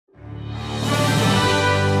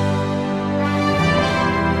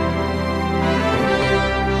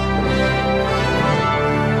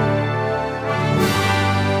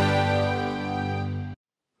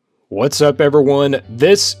What's up, everyone?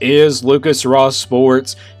 This is Lucas Ross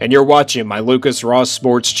Sports, and you're watching my Lucas Ross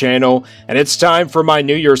Sports channel, and it's time for my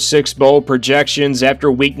New Year's Six Bowl projections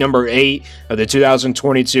after week number 8 of the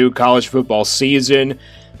 2022 college football season.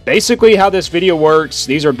 Basically, how this video works,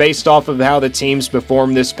 these are based off of how the teams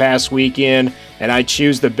performed this past weekend, and I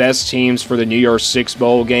choose the best teams for the New Year's Six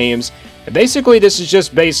Bowl games. And basically, this is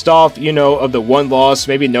just based off, of the one loss,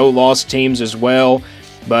 maybe no loss teams as well.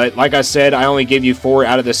 But like I said, I only give you 4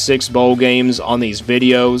 out of the 6 bowl games on these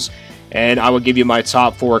videos, and I will give you my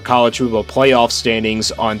top 4 college football playoff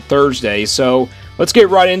standings on Thursday. So let's get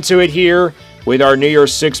right into it here with our New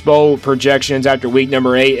Year's Six Bowl projections after week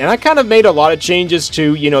number 8. And I kind of made a lot of changes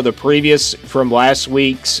to, the previous from last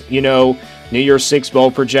week's, New Year's Six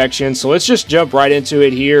Bowl projections. So let's just jump right into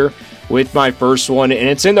it here with my first one, and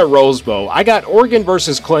it's in the Rose Bowl. I got Oregon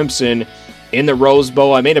versus Clemson in the Rose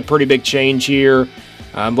Bowl. I made a pretty big change here.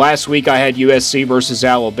 Last week I had USC versus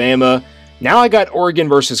Alabama. Now I got Oregon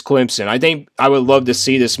versus Clemson. I think I would love to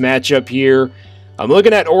see this matchup here. I'm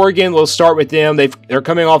looking at Oregon. We'll start with them. They're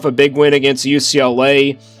coming off a big win against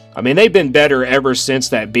UCLA. I mean, they've been better ever since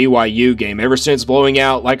that BYU game. Ever since blowing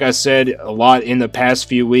out, like I said, a lot in the past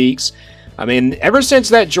few weeks. I mean, ever since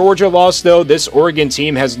that Georgia loss, though, this Oregon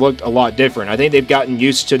team has looked a lot different. I think they've gotten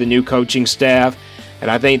used to the new coaching staff. And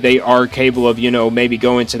I think they are capable of, maybe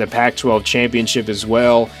going to the Pac-12 championship as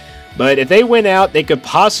well. But if they win out, they could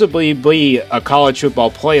possibly be a college football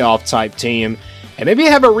playoff type team. And maybe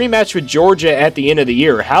have a rematch with Georgia at the end of the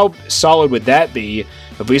year. How solid would that be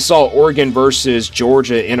if we saw Oregon versus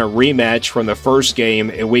Georgia in a rematch from the first game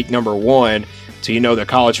in week number 1 to, the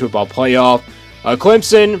college football playoff?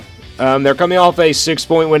 Clemson, they're coming off a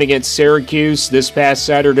 6-point win against Syracuse this past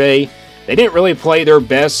Saturday. They didn't really play their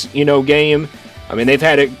best, game. I mean, they've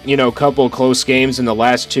had a couple of close games in the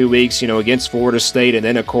last 2 weeks, against Florida State and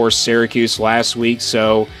then, of course, Syracuse last week.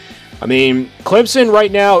 So, I mean, Clemson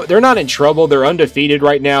right now, they're not in trouble. They're undefeated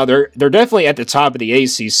right now. They're definitely at the top of the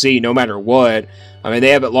ACC no matter what. I mean, they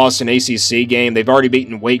haven't lost an ACC game. They've already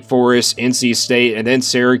beaten Wake Forest, NC State, and then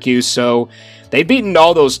Syracuse. So, they've beaten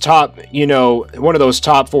all those top, one of those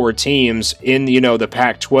top 4 teams in, the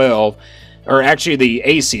Pac-12. Or actually the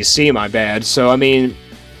ACC, my bad. So, I mean,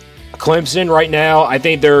 Clemson right now, I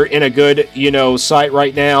think they're in a good, sight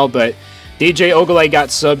right now, but DJ Ogule got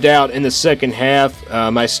subbed out in the second half.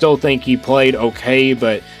 I still think he played okay,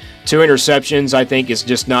 but 2 interceptions, I think, is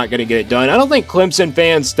just not going to get it done. I don't think Clemson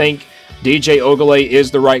fans think DJ Ogule is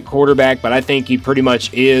the right quarterback, but I think he pretty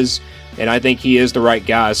much is, and I think he is the right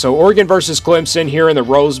guy. So Oregon versus Clemson here in the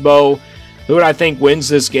Rose Bowl. Who would I think wins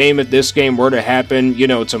this game if this game were to happen,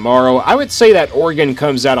 tomorrow? I would say that Oregon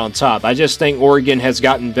comes out on top. I just think Oregon has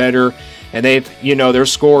gotten better, and they've, their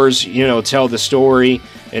scores, tell the story,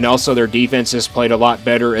 and also their defense has played a lot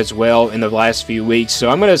better as well in the last few weeks. So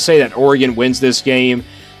I'm going to say that Oregon wins this game,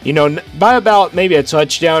 by about maybe a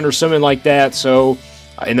touchdown or something like that. So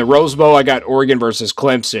in the Rose Bowl, I got Oregon versus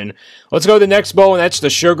Clemson. Let's go to the next bowl, and that's the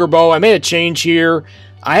Sugar Bowl. I made a change here.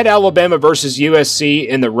 I had Alabama versus USC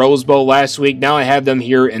in the Rose Bowl last week. Now I have them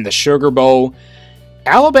here in the Sugar Bowl.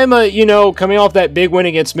 Alabama, coming off that big win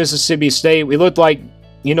against Mississippi State, they look like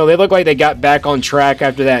they got back on track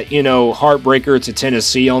after that, heartbreaker to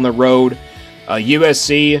Tennessee on the road.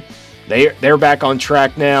 USC, they're back on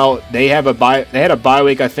track now. They had a bye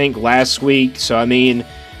week, I think, last week. So, I mean,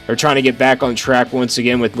 they're trying to get back on track once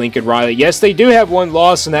again with Lincoln Riley. Yes, they do have one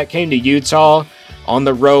loss, and that came to Utah on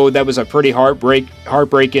the road. That was a pretty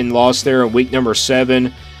heartbreaking loss there in week number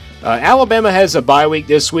 7. Alabama has a bye week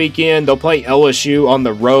this weekend. They'll play LSU on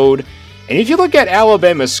the road. And if you look at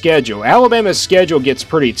Alabama's schedule gets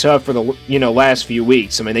pretty tough for the last few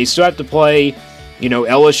weeks. I mean, they still have to play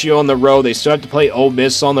LSU on the road. They still have to play Ole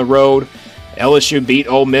Miss on the road. LSU beat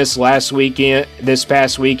Ole Miss this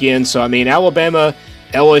past weekend. So I mean, Alabama,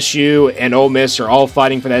 LSU, and Ole Miss are all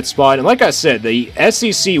fighting for that spot. And like I said, the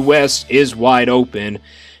SEC West is wide open.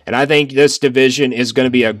 And I think this division is going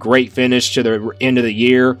to be a great finish to the end of the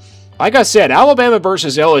year. Like I said, Alabama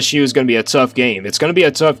versus LSU is going to be a tough game. It's going to be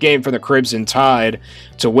a tough game for the Crimson Tide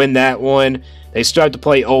to win that one. They still have to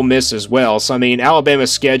play Ole Miss as well. So, I mean,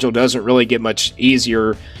 Alabama's schedule doesn't really get much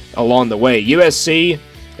easier along the way. USC,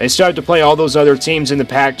 they still have to play all those other teams in the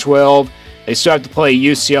Pac-12. They still have to play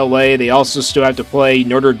UCLA. They also still have to play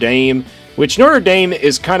Notre Dame, which Notre Dame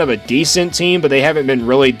is kind of a decent team, but they haven't been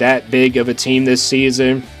really that big of a team this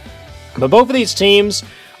season. But both of these teams,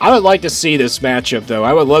 I would like to see this matchup, though.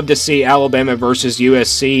 I would love to see Alabama versus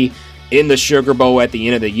USC in the Sugar Bowl at the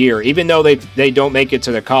end of the year. Even though they don't make it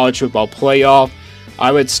to the college football playoff,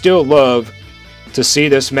 I would still love to see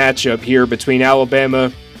this matchup here between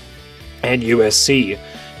Alabama and USC.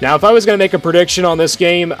 Now, if I was going to make a prediction on this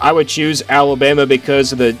game, I would choose Alabama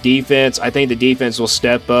because of the defense. I think the defense will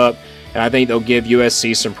step up, and I think they'll give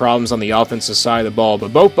USC some problems on the offensive side of the ball.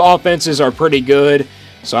 But both offenses are pretty good,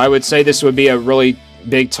 so I would say this would be a really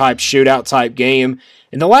big type shootout type game.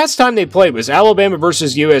 And the last time they played was Alabama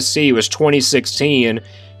versus USC was 2016,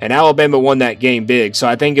 and Alabama won that game big. So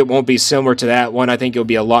I think it won't be similar to that one. I think it'll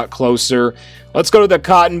be a lot closer. Let's go to the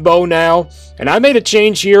Cotton Bowl now. And I made a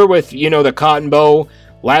change here with, the Cotton Bowl.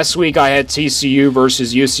 Last week I had TCU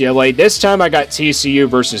versus UCLA. This time I got TCU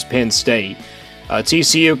versus Penn State.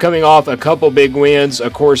 TCU coming off a couple big wins,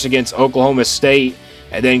 of course, against Oklahoma State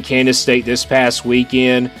and then Kansas State this past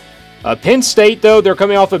weekend. Penn State, though, they're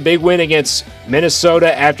coming off a big win against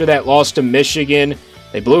Minnesota after that loss to Michigan.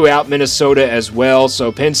 They blew out Minnesota as well,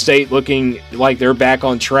 so Penn State looking like they're back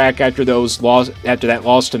on track after that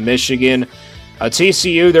loss to Michigan.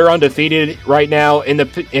 TCU, they're undefeated right now in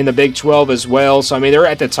the Big 12 as well. So, I mean, they're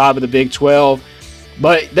at the top of the Big 12.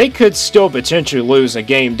 But they could still potentially lose a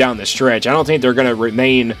game down the stretch. I don't think they're going to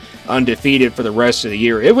remain undefeated for the rest of the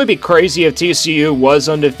year. It would be crazy if TCU was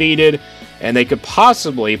undefeated and they could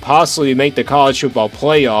possibly make the college football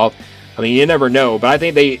playoff. I mean, you never know. But I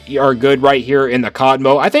think they are good right here in the Cotton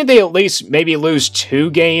Bowl. I think they at least maybe lose 2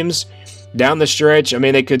 games down the stretch. I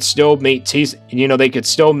mean, they could still meet they could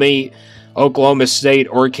still meet Oklahoma State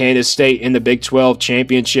or Kansas State in the Big 12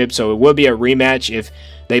 championship, so it would be a rematch if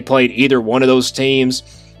they played either one of those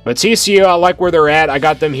teams. But TCU, I like where they're at. I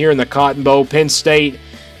got them here in the Cotton Bowl. Penn State,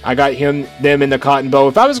 I got them in the Cotton Bowl.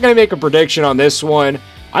 If I was going to make a prediction on this one,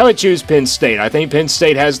 I would choose Penn State. I think Penn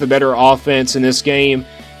State has the better offense in this game,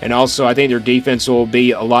 and also I think their defense will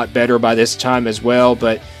be a lot better by this time as well.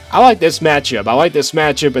 But I like this matchup. I like this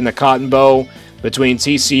matchup in the Cotton Bowl between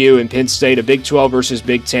TCU and Penn State, a Big 12 versus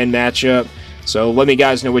Big 10 matchup. So let me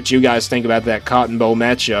guys know what you guys think about that Cotton Bowl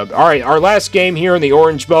matchup. All right, our last game here in the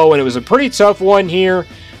Orange Bowl, and it was a pretty tough one here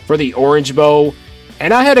for the Orange Bowl.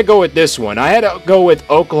 And I had to go with this one. I had to go with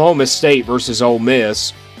Oklahoma State versus Ole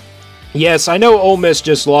Miss. Yes, I know Ole Miss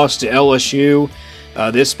just lost to LSU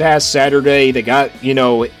this past Saturday. They got,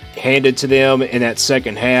 handed to them in that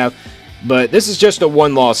second half. But this is just a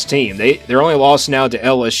one-loss team. They're only lost now to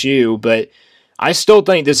LSU, but I still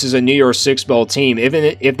think this is a New Year's Six Bowl team.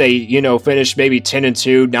 Even if they, finish maybe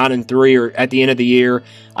 10-2, 9-3, or at the end of the year,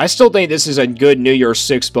 I still think this is a good New Year's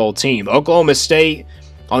Six Bowl team. Oklahoma State,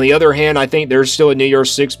 on the other hand, I think they're still a New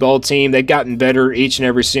Year's Six Bowl team. They've gotten better each and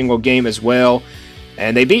every single game as well.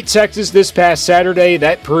 And they beat Texas this past Saturday.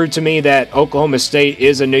 That proved to me that Oklahoma State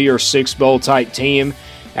is a New Year's Six Bowl type team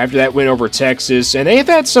after that win over Texas. And they've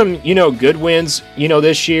had some, good wins,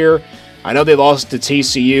 this year. I know they lost to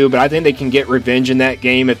TCU, but I think they can get revenge in that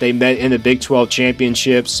game if they met in the Big 12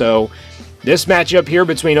 championship. So this matchup here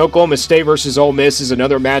between Oklahoma State versus Ole Miss is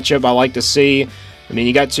another matchup I like to see. I mean,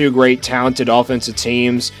 you got 2 great, talented offensive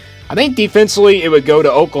teams. I think defensively it would go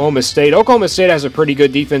to Oklahoma State. Oklahoma State has a pretty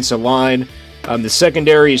good defensive line. The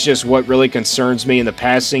secondary is just what really concerns me in the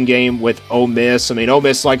passing game with Ole Miss. I mean, Ole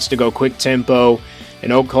Miss likes to go quick tempo,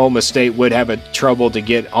 and Oklahoma State would have a trouble to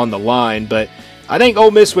get on the line, but I think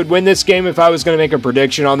Ole Miss would win this game if I was going to make a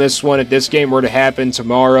prediction on this one. If this game were to happen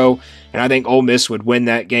tomorrow, and I think Ole Miss would win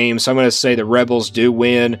that game. So I'm going to say the Rebels do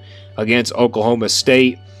win against Oklahoma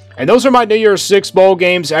State. And those are my New Year's Six Bowl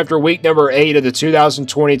games after week number 8 of the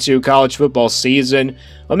 2022 college football season.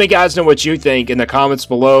 Let me guys know what you think in the comments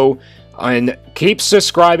below. And keep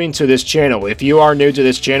subscribing to this channel. If you are new to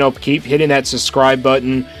this channel, keep hitting that subscribe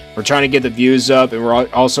button. We're trying to get the views up, and we're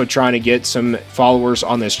also trying to get some followers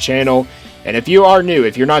on this channel. And if you are new,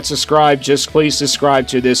 if you're not subscribed, just please subscribe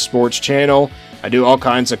to this sports channel. I do all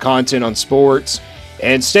kinds of content on sports.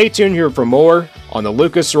 And stay tuned here for more on the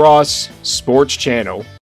Lucas Ross Sports Channel.